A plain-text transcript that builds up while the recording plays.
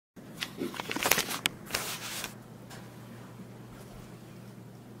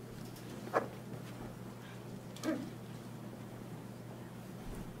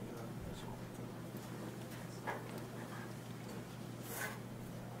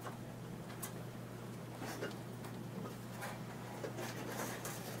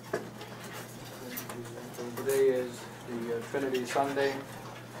Trinity Sunday.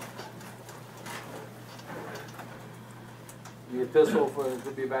 The epistle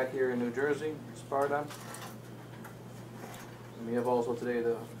to be back here in New Jersey, Sparta. And we have also today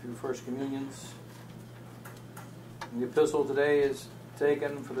the few First Communions. And the epistle today is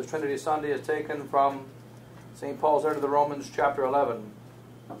taken, for the Trinity Sunday, is taken from St. Paul's letter to the Romans, chapter 11.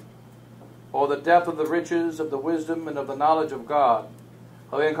 Oh, the depth of the riches of the wisdom and of the knowledge of God!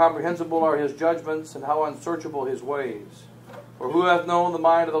 How incomprehensible are his judgments, and how unsearchable his ways. For who hath known the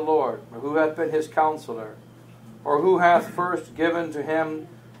mind of the Lord? Or who hath been his counselor? Or who hath first given to him,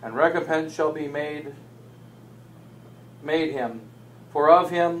 and recompense shall be made him? For of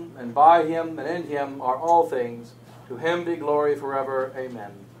him, and by him, and in him are all things. To him be glory forever.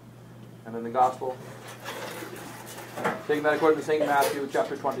 Amen. And in the Gospel, taking that according to St. Matthew,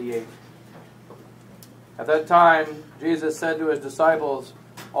 chapter 28. At that time, Jesus said to his disciples,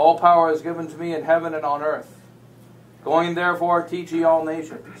 All power is given to me in heaven and on earth. Going therefore, teach ye all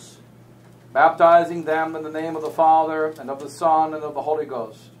nations, baptizing them in the name of the Father, and of the Son, and of the Holy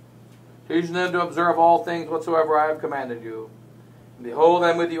Ghost, teaching them to observe all things whatsoever I have commanded you. And behold, I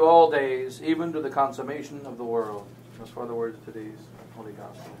am with you all days, even to the consummation of the world. As for the words of today's Holy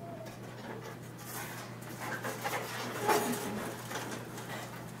Gospel.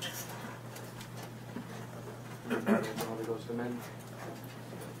 The Holy Ghost, amen.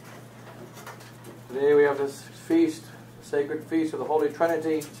 Today we have this feast, the sacred feast of the Holy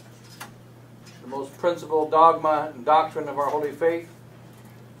Trinity, the most principal dogma and doctrine of our holy faith,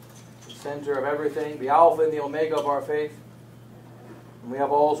 the center of everything, the Alpha and the Omega of our faith. And we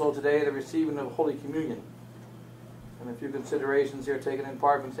have also today the receiving of Holy Communion. And a few considerations here taken in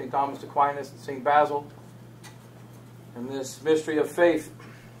part from St. Thomas Aquinas and St. Basil. And this mystery of faith.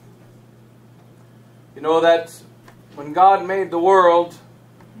 You know that when God made the world,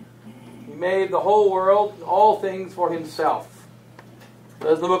 He made the whole world, all things for Himself.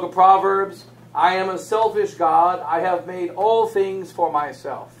 As in the book of Proverbs, I am a selfish God, I have made all things for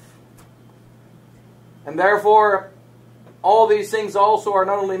myself. And therefore, all these things also are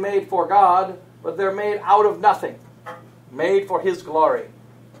not only made for God, but they're made out of nothing, made for His glory.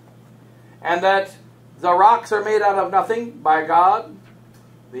 And that the rocks are made out of nothing by God,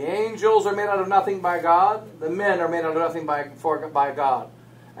 the angels are made out of nothing by God, the men are made out of nothing by God.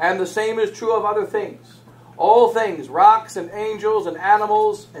 And the same is true of other things. All things, rocks and angels and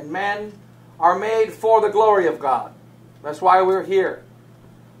animals and men, are made for the glory of God. That's why we're here.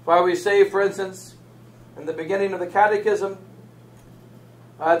 That's why we say, for instance, in the beginning of the Catechism,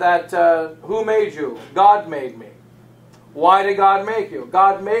 that who made you? God made me. Why did God make you?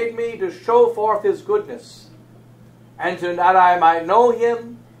 God made me to show forth His goodness, and that I might know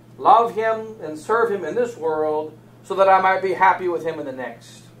Him, love Him, and serve Him in this world, so that I might be happy with Him in the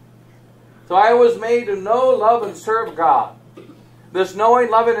next. So I was made to know, love, and serve God. This knowing,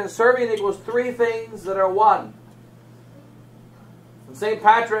 loving, and serving equals three things that are one. When St.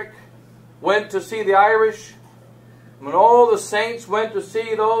 Patrick went to see the Irish, when all the saints went to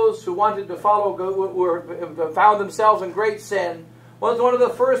see those who wanted to follow, who found themselves in great sin, was one of the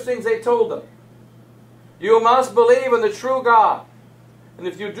first things they told them. You must believe in the true God. And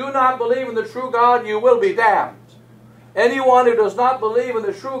if you do not believe in the true God, you will be damned. Anyone who does not believe in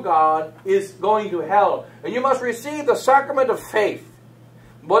the true God is going to hell. And you must receive the sacrament of faith.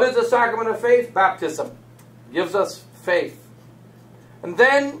 What is the sacrament of faith? Baptism. Gives us faith. And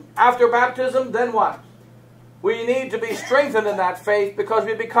then, after baptism, then what? We need to be strengthened in that faith because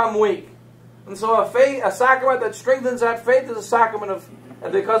we become weak. And so a sacrament that strengthens that faith is a sacrament of,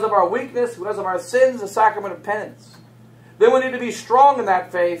 and because of our weakness, because of our sins, a sacrament of penance. Then we need to be strong in that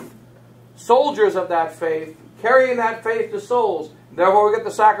faith, soldiers of that faith, carrying that faith to souls. Therefore we get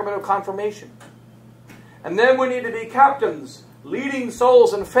the sacrament of confirmation. And then we need to be captains, leading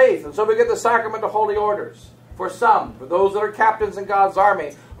souls in faith. And so we get the sacrament of holy orders. For some, for those that are captains in God's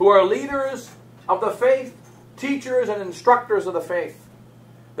army, who are leaders of the faith, teachers and instructors of the faith.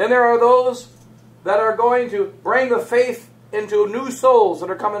 Then there are those that are going to bring the faith into new souls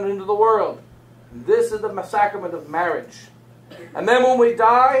that are coming into the world. This is the sacrament of marriage. And then when we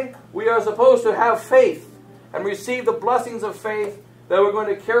die, we are supposed to have faith and receive the blessings of faith that are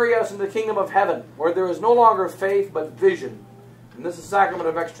going to carry us into the kingdom of heaven, where there is no longer faith but vision. And this is the sacrament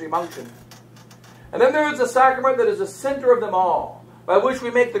of extreme unction. And then there is a sacrament that is the center of them all, by which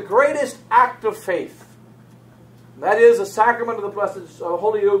we make the greatest act of faith. And that is the sacrament of the Blessed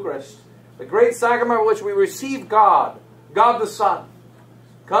Holy Eucharist, the great sacrament by which we receive God, God the Son,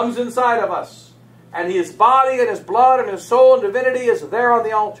 comes inside of us. And His body and His blood and His soul and divinity is there on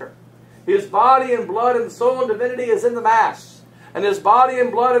the altar. His body and blood and soul and divinity is in the Mass. And his body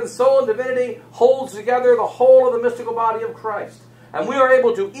and blood and soul and divinity holds together the whole of the mystical body of Christ. And we are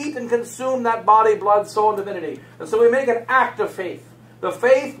able to eat and consume that body, blood, soul, and divinity. And so we make an act of faith. The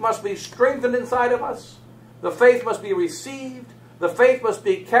faith must be strengthened inside of us. The faith must be received. The faith must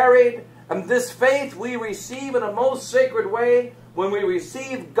be carried. And this faith we receive in a most sacred way when we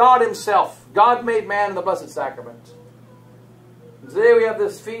receive God himself, God made man in the Blessed Sacrament. And today we have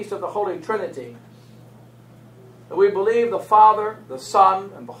this feast of the Holy Trinity. And we believe the Father, the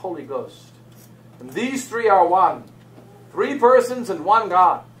Son, and the Holy Ghost. And these three are one. 3 persons and one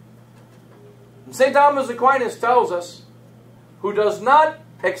God. And St. Thomas Aquinas tells us, who does not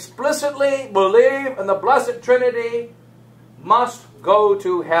explicitly believe in the Blessed Trinity must go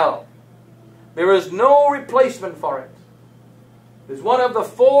to hell. There is no replacement for it. It is one of the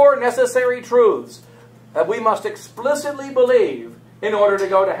 4 necessary truths that we must explicitly believe in order to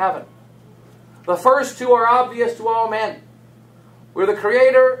go to heaven. The first 2 are obvious to all men. We're the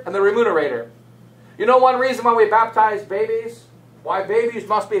creator and the remunerator. You know one reason why we baptize babies? Why babies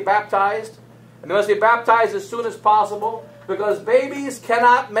must be baptized? And they must be baptized as soon as possible? Because babies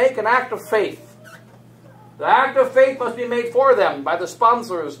cannot make an act of faith. The act of faith must be made for them by the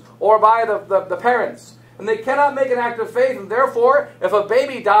sponsors or by the parents. And they cannot make an act of faith, and therefore, if a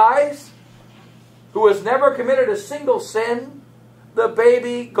baby dies who has never committed a single sin, the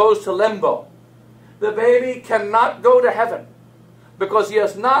baby goes to limbo. The baby cannot go to heaven because he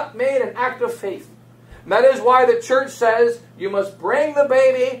has not made an act of faith. And that is why the church says you must bring the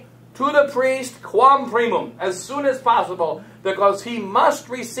baby to the priest quam primum as soon as possible, because he must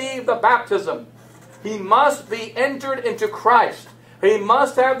receive the baptism. He must be entered into Christ. He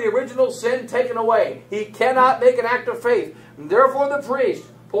must have the original sin taken away. He cannot make an act of faith. And therefore the priest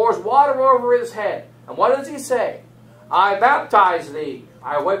pours water over his head. And what does he say? I baptize thee.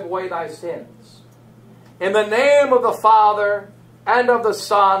 I wipe away thy sins. In the name of the Father, and of the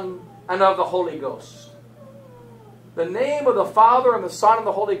Son, and of the Holy Ghost. The name of the Father, and the Son, and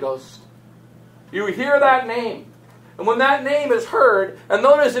the Holy Ghost. You hear that name. And when that name is heard, and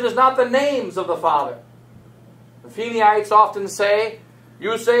notice it is not the names of the Father. The Feniites often say,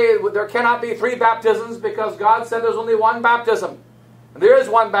 you say there cannot be 3 baptisms because God said there's only one baptism. And there is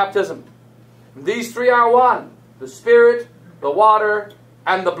one baptism. And these 3 are one. The Spirit, the water,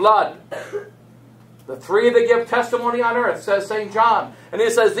 and the blood. The 3 that give testimony on earth, says St. John. And he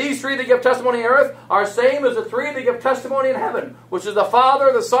says these 3 that give testimony on earth are same as the 3 that give testimony in heaven, which is the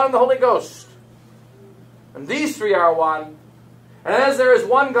Father, the Son, and the Holy Ghost. And these 3 are one. And as there is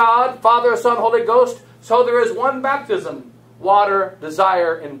one God, Father, Son, Holy Ghost, so there is one baptism, water,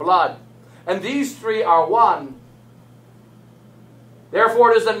 desire, and blood. And these 3 are one.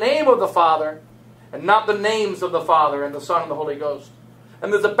 Therefore it is the name of the Father, and not the names of the Father, and the Son, and the Holy Ghost.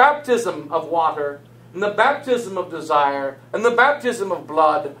 And there's a baptism of water, and the baptism of desire, and the baptism of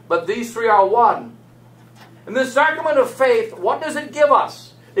blood, but these 3 are one. In this sacrament of faith, what does it give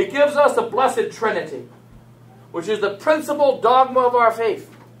us? It gives us the Blessed Trinity, which is the principal dogma of our faith.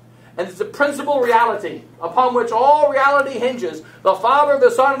 And it's the principal reality upon which all reality hinges. The Father,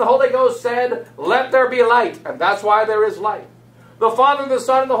 the Son, and the Holy Ghost said, let there be light. And that's why there is light. The Father, the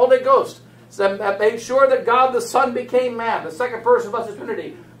Son, and the Holy Ghost made sure that God the Son became man, the second person of the Blessed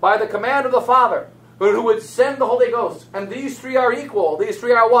Trinity, by the command of the Father, who would send the Holy Ghost. And these 3 are equal. These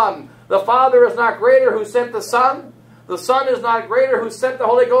 3 are one. The Father is not greater who sent the Son. The Son is not greater who sent the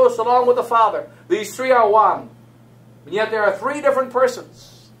Holy Ghost along with the Father. These 3 are one. And yet there are 3 different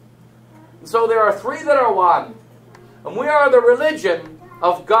persons. And so there are 3 that are one. And we are the religion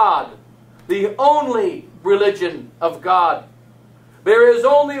of God. The only religion of God. There is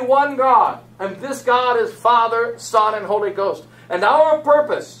only one God. And this God is Father, Son, and Holy Ghost. And our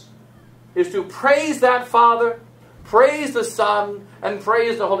purpose is to praise that Father, praise the Son, and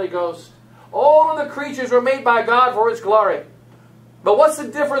praise the Holy Ghost. All of the creatures were made by God for His glory. But what's the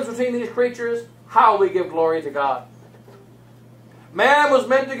difference between these creatures? How we give glory to God. Man was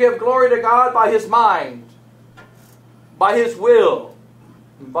meant to give glory to God by his mind, by his will,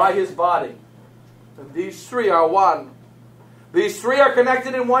 and by his body. And these 3 are one. These 3 are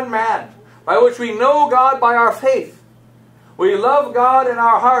connected in one man, by which we know God by our faith. We love God in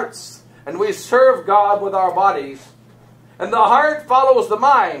our hearts, and we serve God with our bodies. And the heart follows the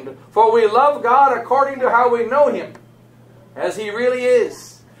mind, for we love God according to how we know Him, as He really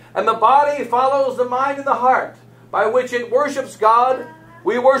is. And the body follows the mind and the heart, by which it worships God.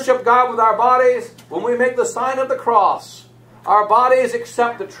 We worship God with our bodies when we make the sign of the cross. Our bodies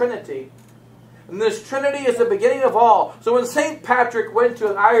accept the Trinity. And this Trinity is the beginning of all. So when St. Patrick went to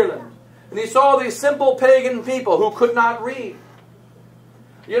Ireland, and he saw these simple pagan people who could not read.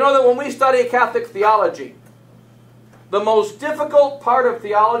 You know that when we study Catholic theology, The most difficult part of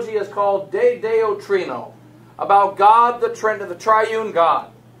theology is called De Deo Trino, about God, the triune God.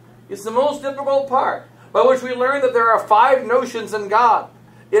 It's the most difficult part, by which we learn that there are 5 notions in God: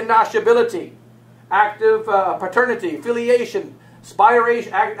 innascibility, active paternity, filiation,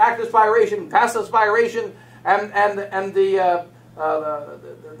 spiration, active spiration, passive spiration, and the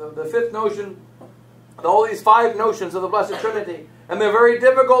 5th notion. All these 5 notions of the Blessed Trinity, and they're very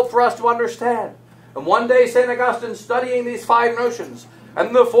difficult for us to understand. And one day St. Augustine, studying these 5 notions,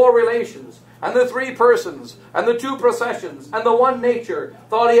 and the 4 relations, and the 3 persons, and the 2 processions, and the one nature,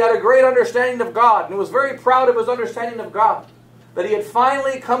 thought he had a great understanding of God, and was very proud of his understanding of God, that he had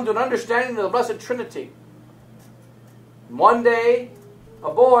finally come to an understanding of the Blessed Trinity. And one day,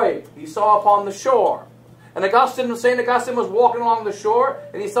 a boy he saw upon the shore. And St. Augustine was walking along the shore,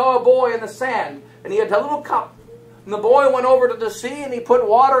 and he saw a boy in the sand, and he had a little cup. And the boy went over to the sea, and he put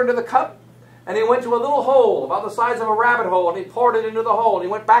water into the cup, and he went to a little hole about the size of a rabbit hole, and he poured it into the hole. And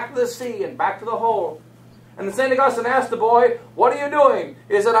he went back to the sea and back to the hole. And St. Augustine asked the boy, "What are you doing?"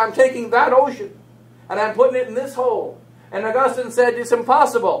 He said, "I'm taking that ocean, and I'm putting it in this hole." And Augustine said, "It's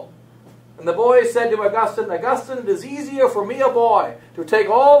impossible." And the boy said to Augustine, "Augustine, it is easier for me, a boy, to take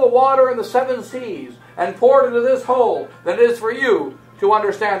all the water in the 7 seas and pour it into this hole than it is for you to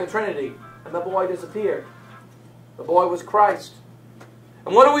understand the Trinity." And the boy disappeared. The boy was Christ.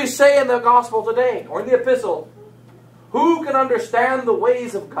 And what do we say in the Gospel today, or in the Epistle? Who can understand the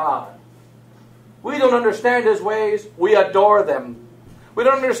ways of God? We don't understand His ways, we adore them. We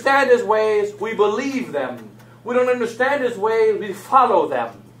don't understand His ways, we believe them. We don't understand His ways, we follow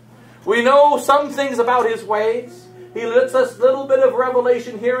them. We know some things about His ways. He lets us a little bit of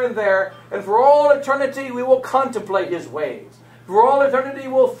revelation here and there, and for all eternity we will contemplate His ways. For all eternity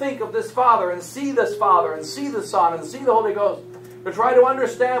we'll think of this Father, and see this Father, and see the Son, and see the Holy Ghost, to try to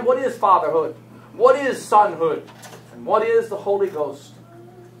understand what is fatherhood, what is sonhood, and what is the Holy Ghost.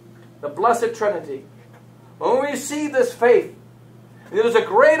 The Blessed Trinity. When we receive this faith, it is a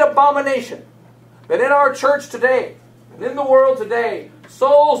great abomination that in our church today, and in the world today,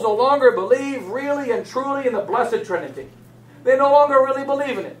 souls no longer believe really and truly in the Blessed Trinity. They no longer really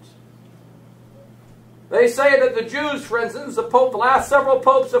believe in it. They say that the Jews, for instance, the last several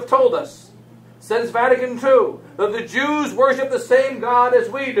popes have told us, since Vatican II, that the Jews worship the same God as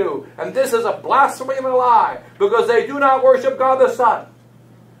we do. And this is a blasphemy and a lie, because they do not worship God the Son.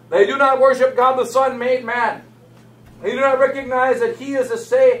 They do not worship God the Son made man. They do not recognize that He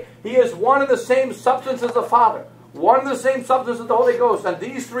is one and the same substance as the Father, one and the same substance as the Holy Ghost, and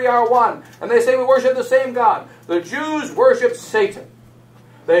these 3 are one. And they say we worship the same God. The Jews worship Satan.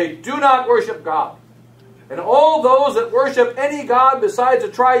 They do not worship God. And all those that worship any God besides the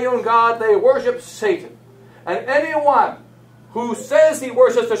triune God, they worship Satan. And anyone who says he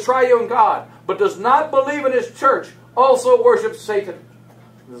worships the triune God, but does not believe in his church, also worships Satan.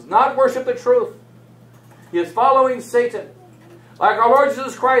 He does not worship the truth. He is following Satan. Like our Lord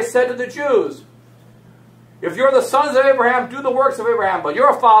Jesus Christ said to the Jews, "If you're the sons of Abraham, do the works of Abraham, but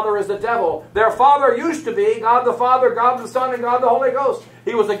your father is the devil." Their father used to be God the Father, God the Son, and God the Holy Ghost.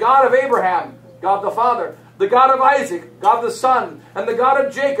 He was the God of Abraham, God the Father, the God of Isaac, God the Son, and the God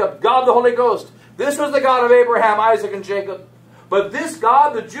of Jacob, God the Holy Ghost. This was the God of Abraham, Isaac, and Jacob. But this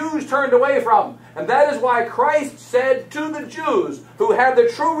God the Jews turned away from. And that is why Christ said to the Jews who had the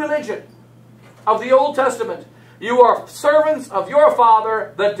true religion of the Old Testament, "You are servants of your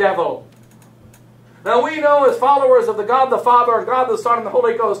father, the devil." Now we know as followers of the God the Father and God the Son and the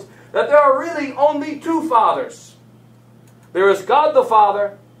Holy Ghost that there are really only 2 fathers. There is God the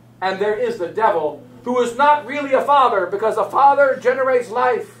Father, and there is the devil, who is not really a father, because a father generates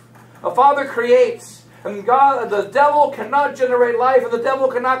life. A father creates. And the devil cannot generate life, and the devil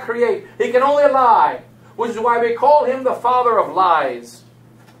cannot create. He can only lie, which is why we call him the father of lies.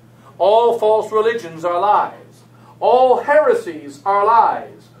 All false religions are lies. All heresies are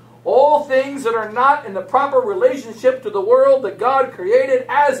lies. All things that are not in the proper relationship to the world that God created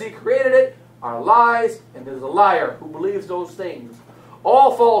as He created it are lies, and it is a liar who believes those things.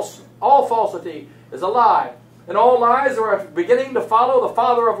 All falsity is a lie. And all lies are beginning to follow the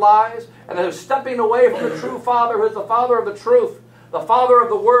father of lies, and are stepping away from the true Father, who is the Father of the truth, the Father of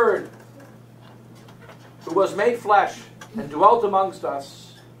the Word, who was made flesh and dwelt amongst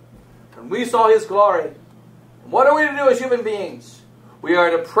us. And we saw His glory. And what are we to do as human beings? We are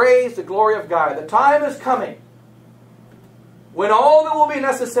to praise the glory of God. The time is coming when all that will be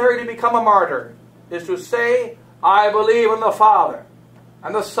necessary to become a martyr is to say, "I believe in the Father,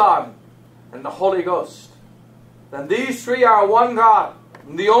 and the Son, and the Holy Ghost." Then these 3 are one God,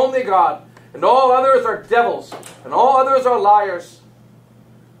 and the only God, and all others are devils, and all others are liars.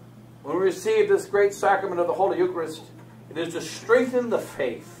 When we receive this great sacrament of the Holy Eucharist, It is to strengthen the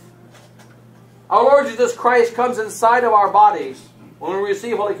faith. Our Lord Jesus Christ comes inside of our bodies when we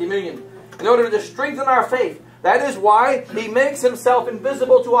receive Holy Communion in order to strengthen our faith. That is why He makes Himself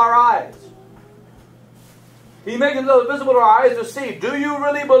invisible to our eyes. He makes Himself invisible to our eyes to see, do you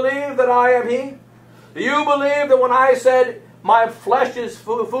really believe that I am He? Do you believe that when I said, my flesh is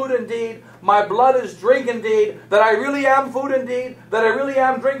food indeed, my blood is drink indeed, that I really am food indeed, that I really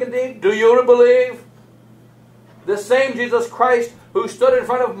am drink indeed? Do you believe? This same Jesus Christ who stood in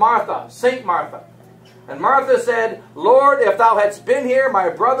front of Martha, Saint Martha. And Martha said, Lord, if thou hadst been here, my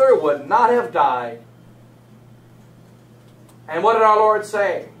brother would not have died. And what did our Lord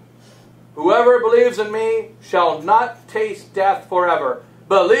say? Whoever believes in me shall not taste death forever.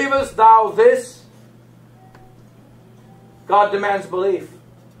 Believest thou this? God demands belief.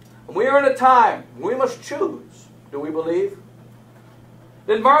 And we are in a time we must choose. Do we believe?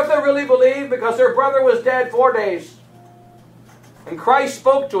 Did Martha really believe because her brother was dead 4 days? And Christ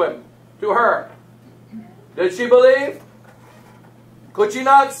spoke to her. Did she believe? Could she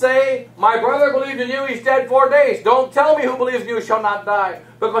not say, my brother believed in you, he's dead 4 days. Don't tell me who believes in you shall not die,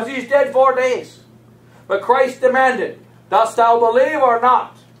 because he's dead 4 days. But Christ demanded, dost thou believe or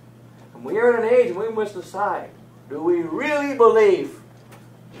not? And we are in an age when we must decide, do we really believe?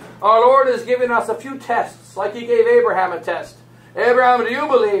 Our Lord has given us a few tests, like He gave Abraham a test. Abraham, do you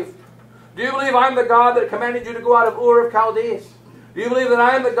believe? Do you believe I'm the God that commanded you to go out of Ur of Chaldees? Do you believe that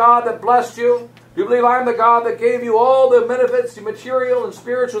I am the God that blessed you? Do you believe I am the God that gave you all the benefits, the material and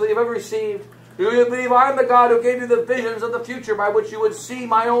spiritual that you've ever received? Do you believe I am the God who gave you the visions of the future by which you would see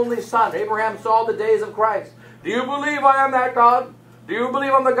my only Son? Abraham saw the days of Christ. Do you believe I am that God? Do you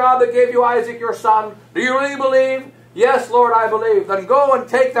believe I'm the God that gave you Isaac your son? Do you really believe? Yes, Lord, I believe. Then go and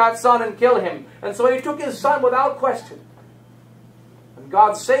take that son and kill him. And so he took his son without question. And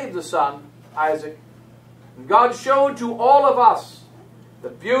God saved the son, Isaac. And God showed to all of us the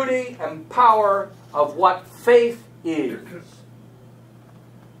beauty and power of what faith is.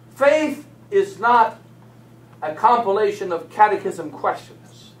 Faith is not a compilation of catechism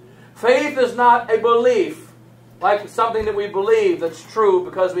questions. Faith is not a belief, like something that we believe that's true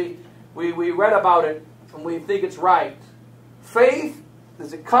because we read about it and we think it's right. Faith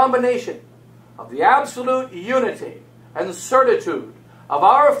is a combination of the absolute unity and certitude of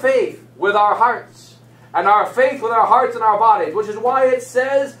our faith with our hearts, and our faith with our hearts and our bodies, which is why it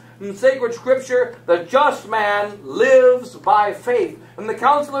says in sacred scripture, the just man lives by faith. And the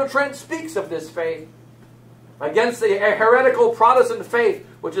Council of Trent speaks of this faith against the heretical Protestant faith,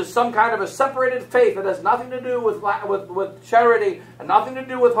 which is some kind of a separated faith that has nothing to do with charity and nothing to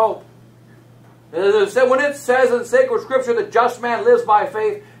do with hope. When it says in sacred scripture the just man lives by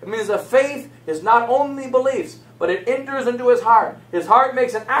faith, it means that faith is not only beliefs, but it enters into his heart. His heart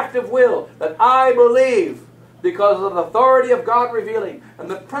makes an active will that I believe because of the authority of God revealing. And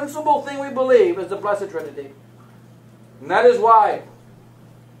the principal thing we believe is the Blessed Trinity. And that is why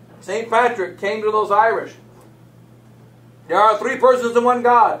St. Patrick came to those Irish. There are 3 persons in one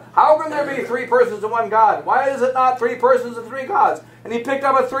God. How can there be 3 persons in one God? Why is it not 3 persons and 3 gods? And he picked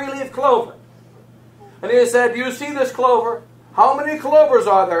up a 3-leaf clover. And he said, do you see this clover? How many clovers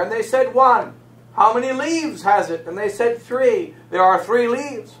are there? And they said 1. How many leaves has it? And they said 3. There are 3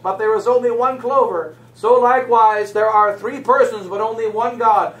 leaves, but there is only 1 clover. So likewise, there are 3 persons, but only 1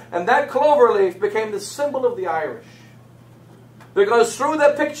 God. And that clover leaf became the symbol of the Irish. Because through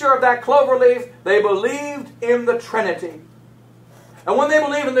the picture of that clover leaf, they believed in the Trinity. And when they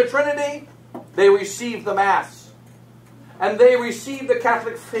believed in the Trinity, they received the Mass. And they received the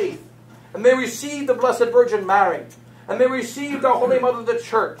Catholic faith. And they received the Blessed Virgin Mary. And they received the Holy Mother of the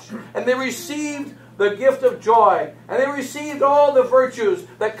Church. And they received the gift of joy. And they received all the virtues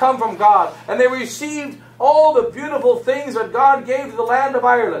that come from God. And they received all the beautiful things that God gave to the land of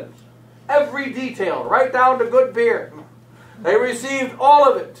Ireland. Every detail, right down to good beer. They received all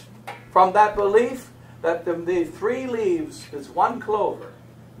of it from that belief that the 3 leaves is 1 clover.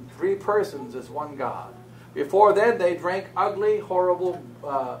 And 3 persons is 1 God. Before then, they drank ugly, horrible,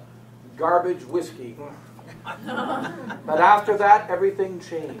 garbage whiskey. But after that, everything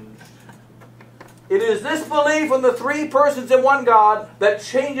changed. It is this belief in the 3 persons in 1 God that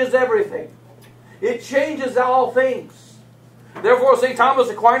changes everything. It changes all things. Therefore, St. Thomas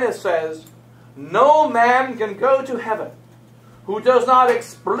Aquinas says, no man can go to heaven who does not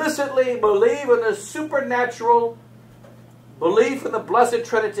explicitly believe in the supernatural belief in the Blessed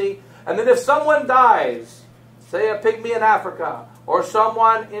Trinity, and that if someone dies, say a pygmy in Africa, or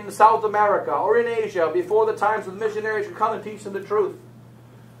someone in South America, or in Asia, before the times when the missionaries can come and teach them the truth,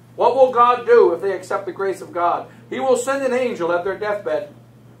 what will God do if they accept the grace of God? He will send an angel at their deathbed,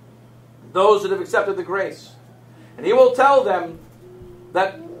 those that have accepted the grace. And he will tell them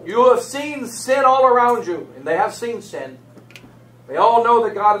that you have seen sin all around you. And they have seen sin. They all know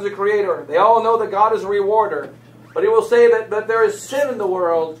that God is a creator. They all know that God is a rewarder. But he will say that there is sin in the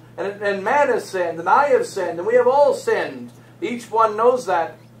world, and man has sinned, and I have sinned, and we have all sinned. Each one knows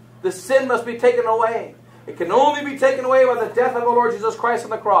that. The sin must be taken away. It can only be taken away by the death of our Lord Jesus Christ on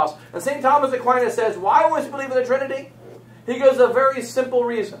the cross. And St. Thomas Aquinas says, why must we believe in the Trinity? He gives a very simple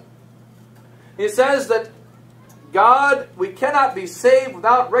reason. He says that God, we cannot be saved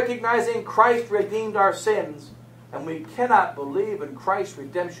without recognizing Christ redeemed our sins. And we cannot believe in Christ's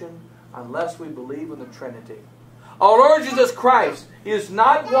redemption unless we believe in the Trinity. Our Lord Jesus Christ is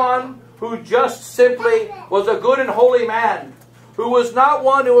not one who just simply was a good and holy man, who was not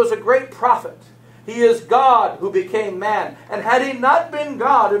one who was a great prophet. He is God who became man. And had he not been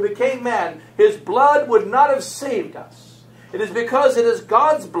God who became man, his blood would not have saved us. It is because it is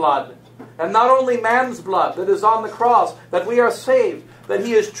God's blood, and not only man's blood, that is on the cross, that we are saved, that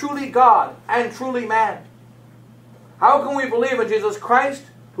he is truly God and truly man. How can we believe in Jesus Christ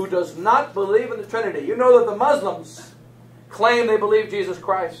who does not believe in the Trinity? You know that the Muslims claim they believe Jesus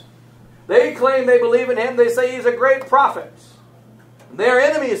Christ. They claim they believe in him. They say he's a great prophet. They are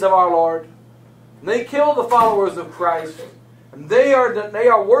enemies of our Lord. And they kill the followers of Christ. And they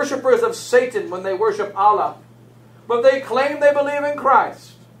are worshippers of Satan when they worship Allah. But they claim they believe in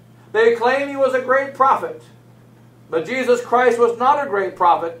Christ. They claim he was a great prophet. But Jesus Christ was not a great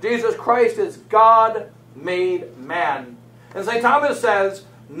prophet. Jesus Christ is God made man. And St. Thomas says,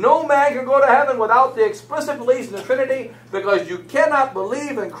 no man can go to heaven without the explicit belief in the Trinity, because you cannot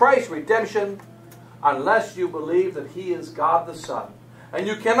believe in Christ's redemption unless you believe that he is God the Son. And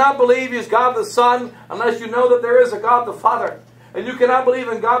you cannot believe he is God the Son unless you know that there is a God the Father. And you cannot believe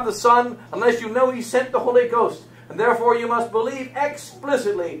in God the Son unless you know he sent the Holy Ghost. And therefore you must believe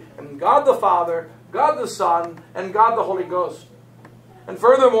explicitly in God the Father, God the Son, and God the Holy Ghost. And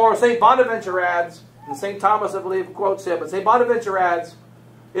furthermore, St. Bonaventure adds, and St. Thomas, I believe, quotes him, but St. Bonaventure adds,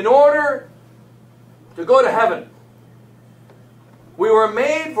 in order to go to heaven, we were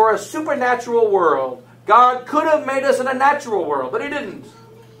made for a supernatural world. God could have made us in a natural world, but he didn't.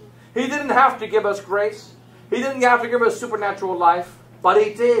 He didn't have to give us grace. He didn't have to give us supernatural life, but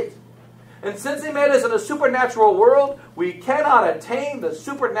he did. And since he made us in a supernatural world, we cannot attain the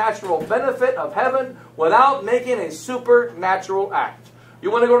supernatural benefit of heaven without making a supernatural act.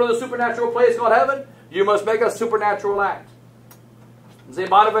 You want to go to the supernatural place called heaven? You must make a supernatural act. St.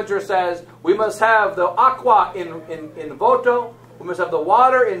 Bonaventure says, we must have the aqua in voto, we must have the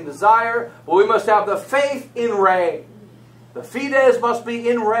water in desire, but we must have the faith in re. The fides must be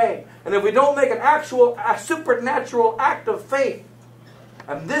in re. And if we don't make a supernatural act of faith,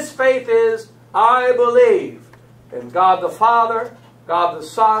 and this faith is, I believe in God the Father, God the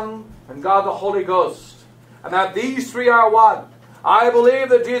Son, and God the Holy Ghost, and that these three are one. I believe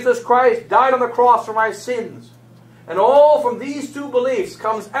that Jesus Christ died on the cross for my sins. And all from these two beliefs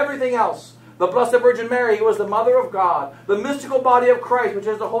comes everything else. The Blessed Virgin Mary, who was the Mother of God. The mystical body of Christ, which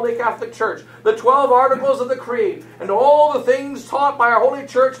is the Holy Catholic Church. The 12 articles of the Creed. And all the things taught by our Holy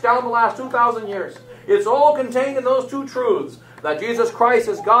Church down the last 2,000 years. It's all contained in those two truths. That Jesus Christ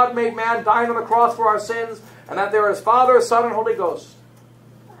is God made man, dying on the cross for our sins. And that there is Father, Son, and Holy Ghost.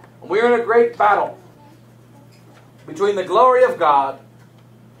 And we are in a great battle between the glory of God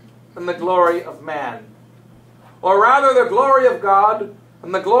and the glory of man. Or rather, the glory of God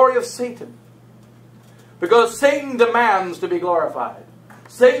and the glory of Satan. Because Satan demands to be glorified.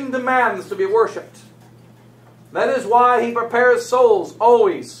 Satan demands to be worshipped. That is why he prepares souls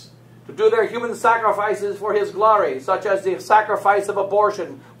always to do their human sacrifices for his glory, such as the sacrifice of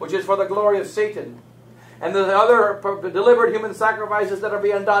abortion, which is for the glory of Satan. And the other delivered human sacrifices that are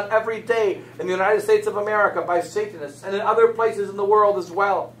being done every day in the United States of America by Satanists and in other places in the world as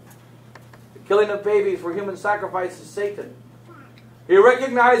well. The killing of babies for human sacrifice is Satan. He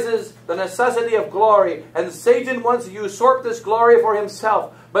recognizes the necessity of glory, and Satan wants to usurp this glory for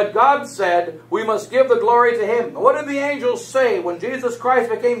himself. But God said, we must give the glory to him. What did the angels say when Jesus Christ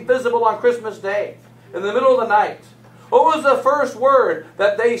became visible on Christmas Day, in the middle of the night? What was the first word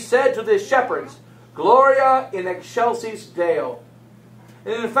that they said to the shepherds? Gloria in excelsis Deo.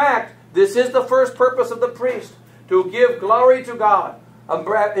 And in fact, this is the first purpose of the priest, to give glory to God.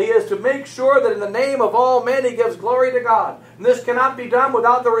 He is to make sure that in the name of all men he gives glory to God. And this cannot be done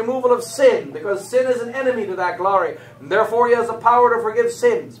without the removal of sin, because sin is an enemy to that glory. And therefore he has the power to forgive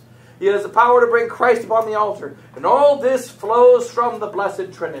sins. He has the power to bring Christ upon the altar. And all this flows from the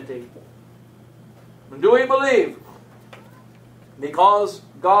Blessed Trinity. And do we believe? Because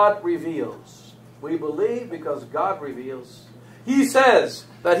God reveals. We believe because God reveals. He says,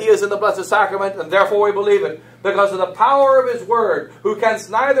 that He is in the Blessed Sacrament, and therefore we believe it, because of the power of His Word, who can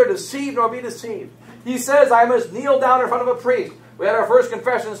neither deceive nor be deceived. He says, I must kneel down in front of a priest. We had our first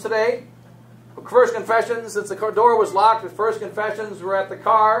confessions today. First confessions, since the door was locked, the first confessions were at the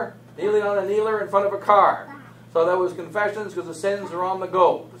car, kneeling on a kneeler in front of a car. So that was confessions because the sins are on the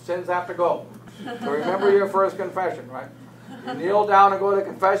go. The sins have to go. So remember your first confession, right? You kneel down and go to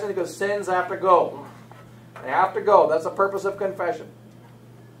confession because sins have to go. They have to go. That's the purpose of confession.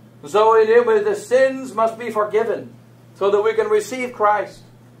 So the sins must be forgiven so that we can receive Christ.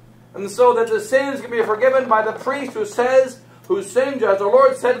 And so that the sins can be forgiven by the priest who says, whose sins, as the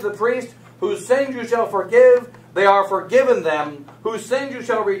Lord said to the priest, whose sins you shall forgive, they are forgiven them. Whose sins you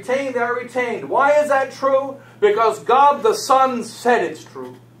shall retain, they are retained. Why is that true? Because God the Son said it's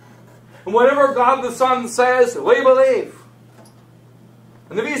true. And whatever God the Son says, we believe.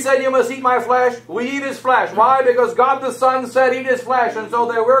 And if He said, you must eat my flesh, we eat His flesh. Why? Because God the Son said, eat His flesh. And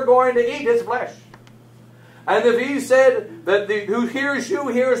so that we're going to eat His flesh. And if He said that who hears you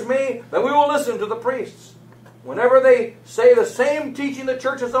hears me, then we will listen to the priests. Whenever they say the same teaching the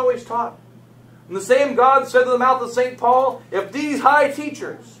church has always taught. And the same God said to the mouth of St. Paul, if these high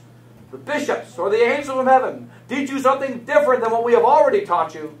teachers, the bishops or the angels of heaven, teach you something different than what we have already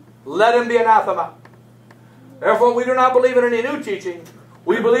taught you, let him be anathema. Therefore, we do not believe in any new teaching.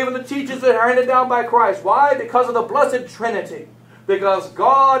 We believe in the teachings that are handed down by Christ. Why? Because of the blessed Trinity. Because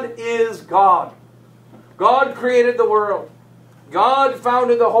God is God. God created the world. God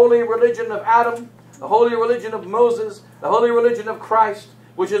founded the holy religion of Adam, the holy religion of Moses, the holy religion of Christ,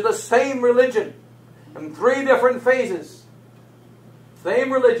 which is the same religion in 3 different phases.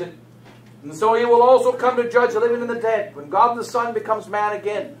 Same religion. And so He will also come to judge the living and the dead when God the Son becomes man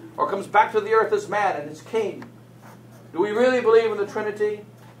again, or comes back to the earth as man and is king. Do we really believe in the Trinity?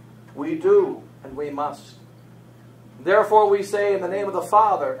 We do, and we must. Therefore we say in the name of the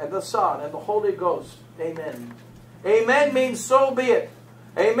Father, and the Son, and the Holy Ghost, Amen. Amen means so be it.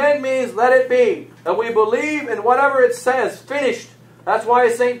 Amen means let it be. And we believe in whatever it says, finished. That's why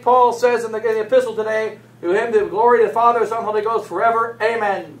St. Paul says in the epistle today, to Him the glory to the Father, Son, and Holy Ghost forever.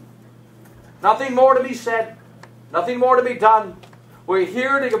 Amen. Nothing more to be said. Nothing more to be done. We're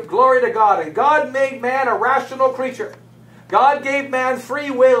here to give glory to God. And God made man a rational creature. God gave man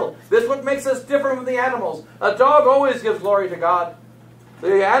free will. This is what makes us different from the animals. A dog always gives glory to God.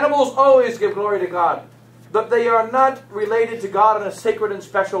 The animals always give glory to God. But they are not related to God in a sacred and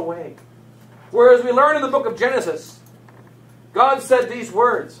special way. Whereas we learn in the book of Genesis, God said these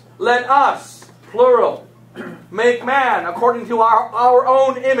words, let us, plural, make man according to our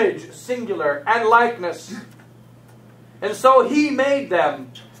own image, singular, and likeness. And so He made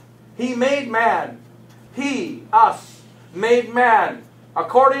them. He made man. He, us, made man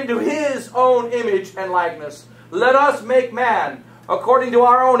according to His own image and likeness. Let us make man according to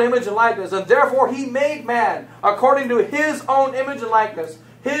our own image and likeness. And therefore He made man according to His own image and likeness.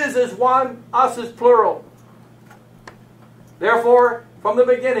 His is one, us is plural. Therefore, from the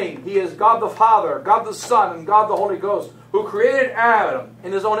beginning, He is God the Father, God the Son, and God the Holy Ghost, who created Adam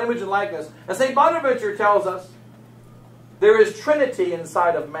in His own image and likeness. And St. Bonaventure tells us, there is Trinity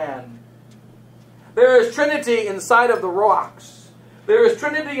inside of man. There is Trinity inside of the rocks. There is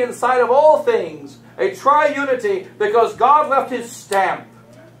Trinity inside of all things. A triunity, because God left His stamp.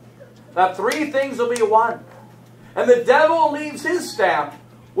 That 3 things will be one. And the devil leaves his stamp,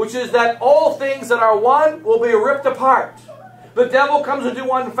 which is that all things that are one will be ripped apart. The devil comes into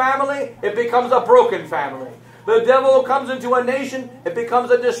one family, it becomes a broken family. The devil comes into a nation, it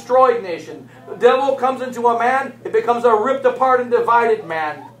becomes a destroyed nation. The devil comes into a man, it becomes a ripped apart and divided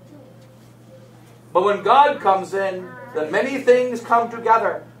man. But when God comes in, the many things come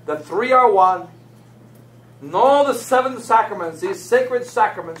together. The 3 are one. And all the 7 sacraments, these sacred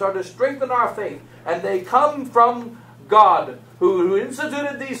sacraments, are to strengthen our faith. And they come from God, who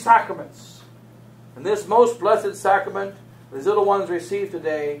instituted these sacraments. And this most blessed sacrament, these little ones receive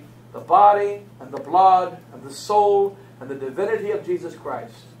today, the body and the blood and the soul and the divinity of Jesus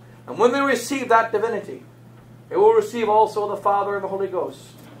Christ. And when they receive that divinity, they will receive also the Father and the Holy Ghost.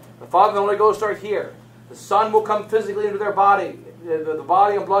 The Father and the Holy Ghost are here. The Son will come physically into their body, the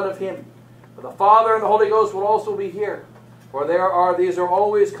body and blood of Him. But the Father and the Holy Ghost will also be here. For these are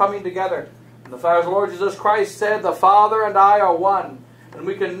always coming together. And as the Lord Jesus Christ said, the Father and I are one. And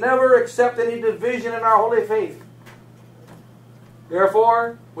we can never accept any division in our holy faith.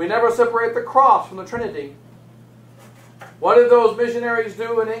 Therefore, we never separate the cross from the Trinity. What did those missionaries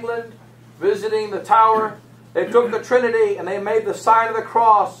do in England, visiting the tower? They took the Trinity and they made the sign of the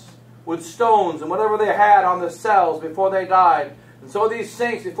cross with stones and whatever they had on the cells before they died. And so these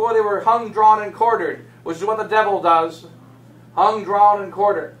saints, before they were hung, drawn, and quartered, which is what the devil does, hung, drawn, and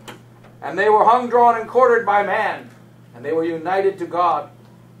quartered. And they were hung, drawn, and quartered by man. And they were united to God.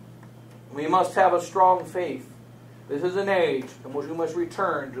 We must have a strong faith. This is an age in which we must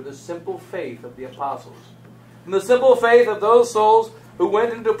return to the simple faith of the apostles. And the simple faith of those souls who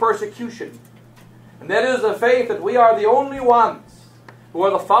went into persecution. And that is the faith that we are the only ones who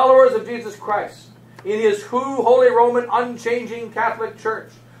are the followers of Jesus Christ in His true, holy, Roman, unchanging Catholic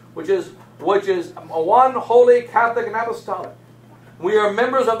Church, which is one holy, Catholic, and apostolic. We are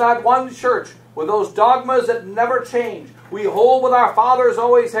members of that one church with those dogmas that never change. We hold what our fathers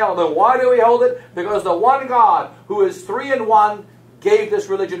always held. And why do we hold it? Because the one God, who is three in one, gave this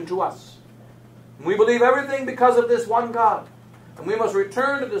religion to us. And we believe everything because of this one God. And we must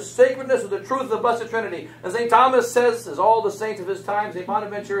return to the sacredness of the truth of the Blessed Trinity. And St. Thomas says, as all the saints of his time, St.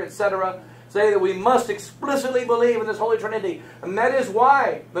 Bonaventure, etc., say that we must explicitly believe in this Holy Trinity. And that is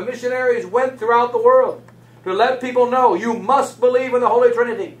why the missionaries went throughout the world, to let people know, you must believe in the Holy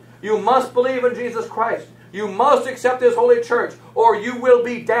Trinity. You must believe in Jesus Christ. You must accept this Holy Church, or you will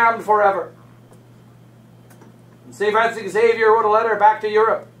be damned forever. And St. Francis Xavier wrote a letter back to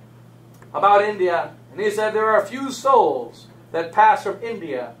Europe about India, and he said there are few souls that pass from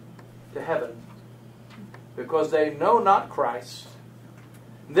India to heaven, because they know not Christ.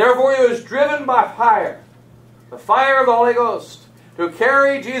 Therefore he was driven by fire, the fire of the Holy Ghost, to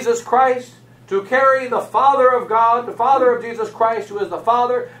carry Jesus Christ, to carry the Father of God, the Father of Jesus Christ, who is the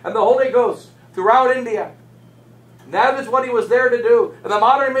Father, and the Holy Ghost throughout India. And that is what he was there to do. And the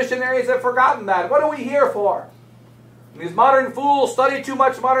modern missionaries have forgotten that. What are we here for? And these modern fools study too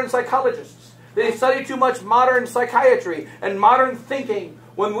much modern psychologists. They study too much modern psychiatry and modern thinking,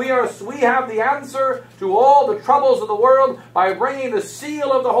 when we have the answer to all the troubles of the world by bringing the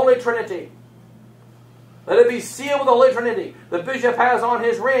seal of the Holy Trinity. Let it be sealed with the Holy Trinity. The bishop has on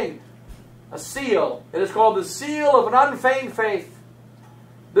his ring a seal. It is called the seal of an unfeigned faith.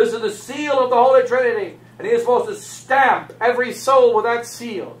 This is the seal of the Holy Trinity. And he is supposed to stamp every soul with that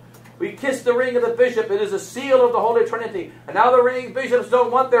seal. We kiss the ring of the bishop. It is a seal of the Holy Trinity. And now the bishops don't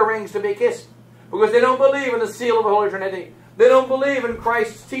want their rings to be kissed, because they don't believe in the seal of the Holy Trinity. They don't believe in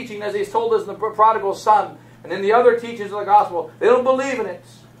Christ's teaching as He's told us in the prodigal son and in the other teachings of the gospel. They don't believe in it.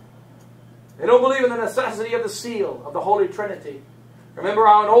 They don't believe in the necessity of the seal of the Holy Trinity. Remember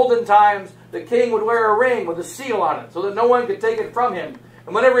how in olden times the king would wear a ring with a seal on it so that no one could take it from him.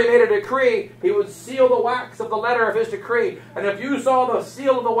 And whenever he made a decree, he would seal the wax of the letter of his decree. And if you saw the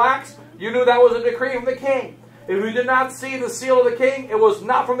seal of the wax, you knew that was a decree from the king. If you did not see the seal of the king, it was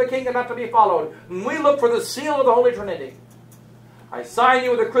not from the king and not to be followed. And we look for the seal of the Holy Trinity. I sign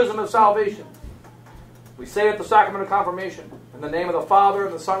you with the chrism of salvation. We say at the sacrament of confirmation, in the name of the Father,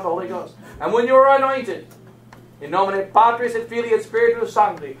 and the Son, and the Holy Ghost. And when you are anointed, in nomine Patris et Filii et Spiritus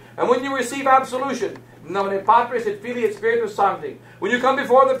Sancti. And when you receive absolution, in nomine Patris et Filii et Spiritus Sancti. When you come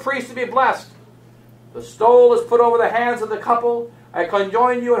before the priest to be blessed, the stole is put over the hands of the couple. I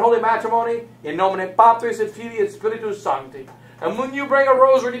conjoin you in holy matrimony, in nomine Patris et Filii et Spiritus Sancti. And when you bring a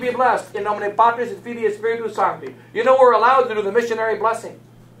rosary to be blessed, in nomine Patris et Filii et Spiritus Sancti. You know we're allowed to do the missionary blessing.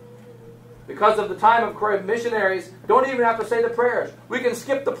 Because of the time of missionaries, don't even have to say the prayers. We can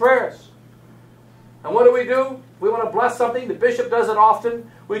skip the prayers. And what do? We want to bless something. The bishop does it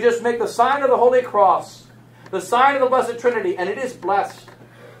often. We just make the sign of the Holy Cross, the sign of the Blessed Trinity, and it is blessed.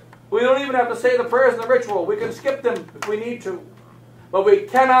 We don't even have to say the prayers in the ritual. We can skip them if we need to. But we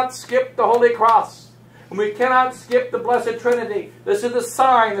cannot skip the Holy Cross. And we cannot skip the Blessed Trinity. This is the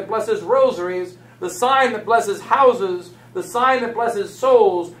sign that blesses rosaries, the sign that blesses houses, the sign that blesses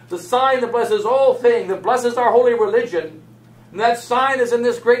souls, the sign that blesses all things, that blesses our holy religion. And that sign is in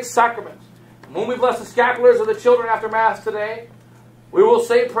this great sacrament. And when we bless the scapulars of the children after Mass today, we will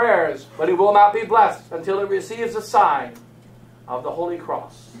say prayers, but it will not be blessed until it receives the sign of the Holy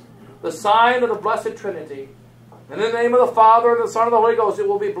Cross, the sign of the Blessed Trinity. And in the name of the Father, and the Son, and the Holy Ghost, it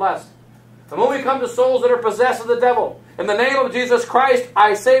will be blessed. And when we come to souls that are possessed of the devil, in the name of Jesus Christ,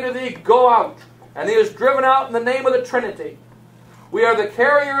 I say to thee, go out. And he is driven out in the name of the Trinity. We are the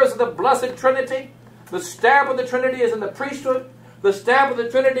carriers of the Blessed Trinity. The stamp of the Trinity is in the priesthood. The stamp of the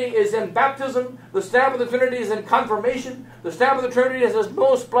Trinity is in baptism. The stamp of the Trinity is in confirmation. The stamp of the Trinity is His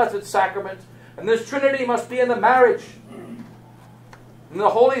most blessed sacrament. And this Trinity must be in the marriage. In the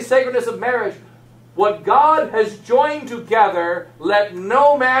holy sacredness of marriage. What God has joined together, let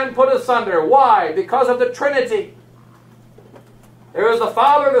no man put asunder. Why? Because of the Trinity. There is the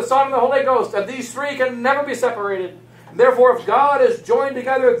Father, the Son, and the Holy Ghost, and these three can never be separated. And therefore, if God has joined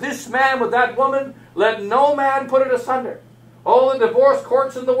together this man with that woman, let no man put it asunder. All the divorce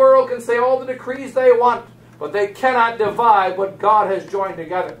courts in the world can say all the decrees they want, but they cannot divide what God has joined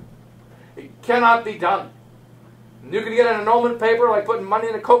together. It cannot be done. And you can get an annulment paper like putting money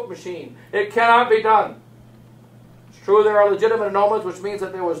in a Coke machine. It cannot be done. It's true there are legitimate annulments, which means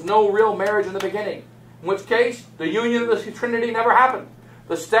that there was no real marriage in the beginning. In which case, the union of the Trinity never happened.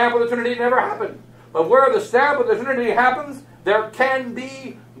 The stamp of the Trinity never happened. But where the stamp of the Trinity happens, there can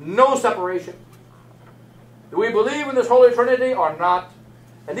be no separation. Do we believe in this Holy Trinity or not?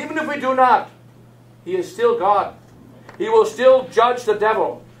 And even if we do not, He is still God. He will still judge the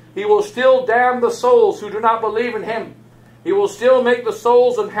devil. He will still damn the souls who do not believe in Him. He will still make the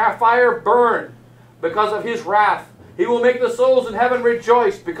souls in fire burn because of His wrath. He will make the souls in heaven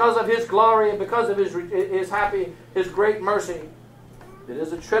rejoice because of His glory and because of His great mercy. It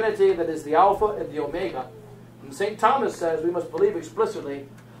is a Trinity that is the Alpha and the Omega. And St. Thomas says we must believe explicitly.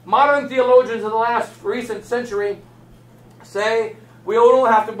 Modern theologians in the last recent century say we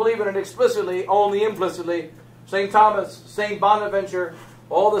don't have to believe in it explicitly, only implicitly. St. Thomas, St. Bonaventure,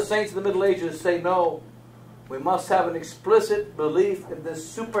 all the saints of the Middle Ages say no. We must have an explicit belief in the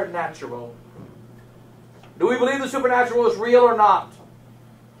supernatural. Do we believe the supernatural is real or not?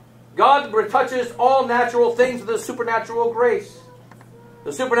 God touches all natural things with His supernatural grace.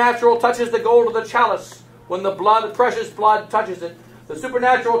 The supernatural touches the gold of the chalice when the precious blood touches it. The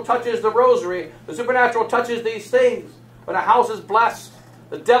supernatural touches the rosary. The supernatural touches these things. When a house is blessed,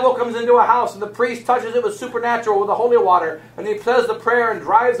 the devil comes into a house and the priest touches it with supernatural, with the holy water, and he says the prayer and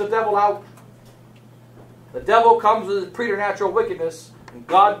drives the devil out. The devil comes with his preternatural wickedness, and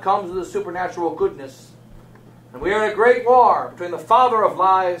God comes with His supernatural goodness. And we are in a great war between the father of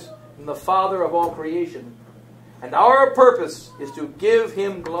lies and the father of all creation. And our purpose is to give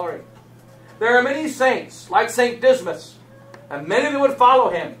Him glory. There are many saints, like St. Dismas, and many that would follow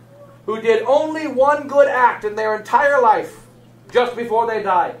him, who did only one good act in their entire life just before they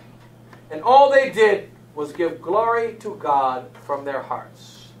died. And all they did was give glory to God from their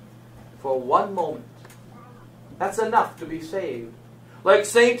hearts. For one moment. That's enough to be saved. Like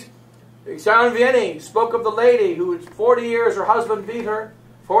St. John Vianney spoke of the lady who 40 years her husband beat her,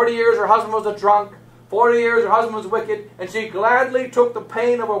 40 years her husband was a drunk, 40 years her husband was wicked, and she gladly took the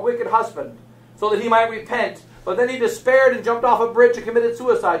pain of her wicked husband so that he might repent. But then he despaired and jumped off a bridge and committed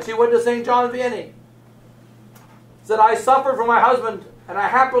suicide. She went to St. John Vianney. Said, I suffered for my husband, and I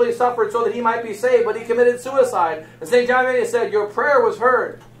happily suffered so that he might be saved, but he committed suicide. And St. John Vianney said, your prayer was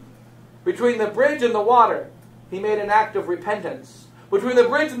heard. Between the bridge and the water, he made an act of repentance. Between the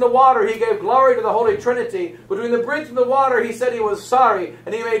bridge and the water, he gave glory to the Holy Trinity. Between the bridge and the water, he said he was sorry,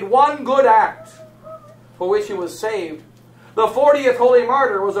 and he made one good act for which he was saved. The 40th holy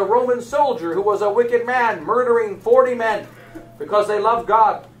martyr was a Roman soldier who was a wicked man, murdering 40 men because they loved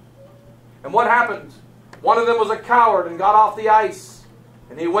God. And what happened? One of them was a coward and got off the ice.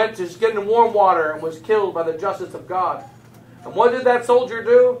 And he went to get in warm water and was killed by the justice of God. And what did that soldier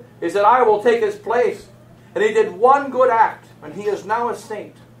do? He said, I will take his place. And he did one good act, and he is now a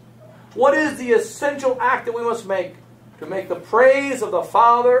saint. What is the essential act that we must make to make the praise of the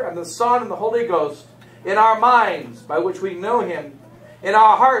Father and the Son and the Holy Ghost in our minds by which we know Him, in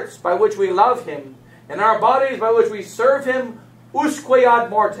our hearts by which we love Him, in our bodies by which we serve Him, usque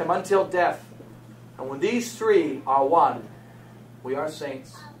ad mortem, until death. And when these three are one, we are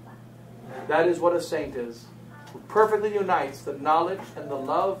saints. That is what a saint is, who perfectly unites the knowledge and the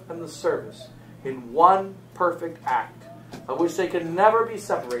love and the service in one perfect act, of which they can never be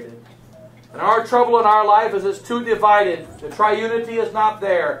separated. And our trouble in our life is it's too divided. The triunity is not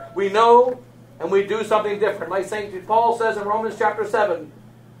there. We know and we do something different. Like St. Paul says in Romans chapter 7,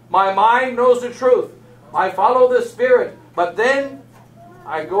 my mind knows the truth. I follow the Spirit. But then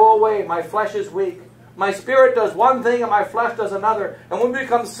I go away. My flesh is weak. My spirit does one thing and my flesh does another. And when we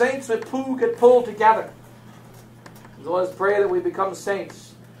become saints, we get pulled together. So let's pray that we become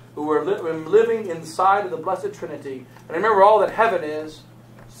saints who are living inside of the Blessed Trinity. And remember all that heaven is.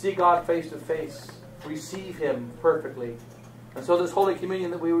 See God face to face. Receive Him perfectly. And so this Holy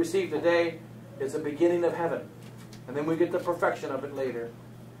Communion that we receive today is the beginning of heaven. And then we get the perfection of it later.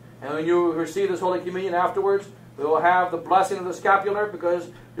 And when you receive this Holy Communion afterwards, we will have the blessing of the scapular, because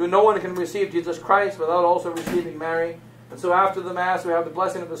no one can receive Jesus Christ without also receiving Mary. And so after the Mass, we have the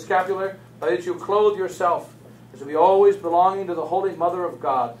blessing of the scapular, by which you clothe yourself as to be always belonging to the Holy Mother of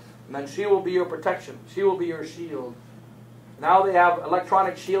God. And then she will be your protection. She will be your shield. Now they have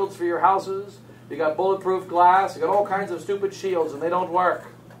electronic shields for your houses. You got bulletproof glass. You got all kinds of stupid shields, and they don't work.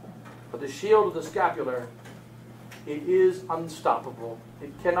 But the shield of the scapular, it is unstoppable.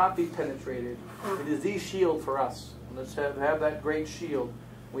 It cannot be penetrated. It is the shield for us. And let's have that great shield.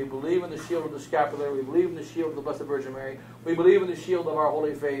 We believe in the shield of the scapular. We believe in the shield of the Blessed Virgin Mary. We believe in the shield of our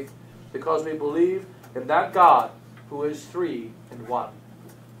holy faith, because we believe in that God who is three in one.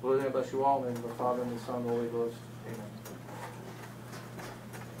 Lord, I bless you all in the name of the Father, and the Son, and the Holy Ghost. Amen.